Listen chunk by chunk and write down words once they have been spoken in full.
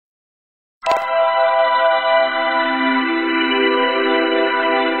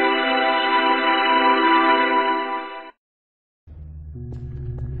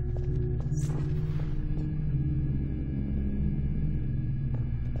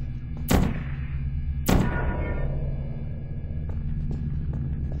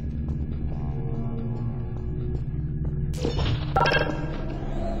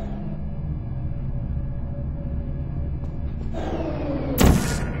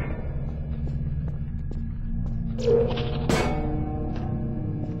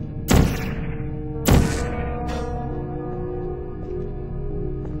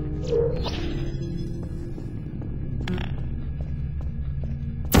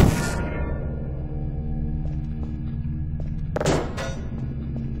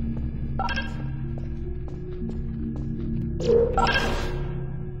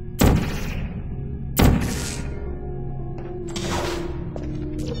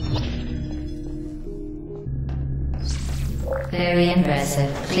Very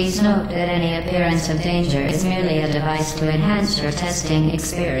impressive. Please note that any appearance of danger is merely a device to enhance your testing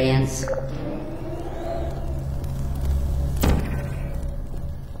experience.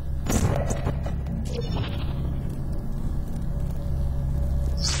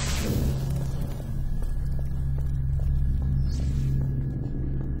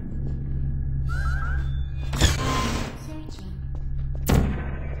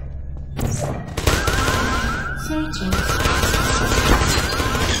 Searching.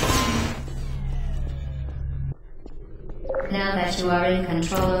 Now that you are in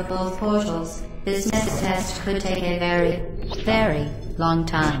control of both portals, this next test could take a very long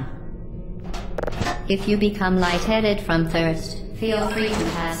time. If you become lightheaded from thirst, feel free to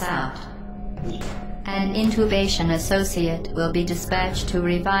pass out. An intubation associate will be dispatched to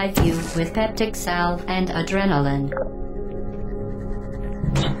revive you with peptic salve and adrenaline.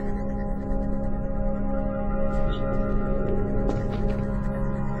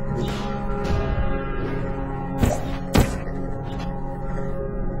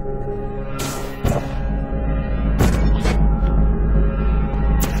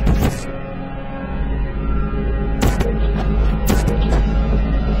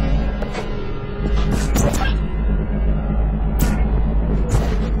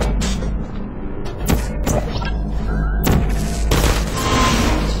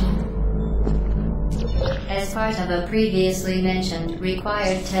 As part of a previously mentioned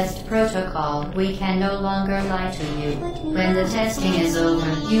required test protocol, we can no longer lie to you. When the testing is over,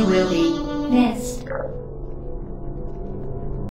 you will be missed.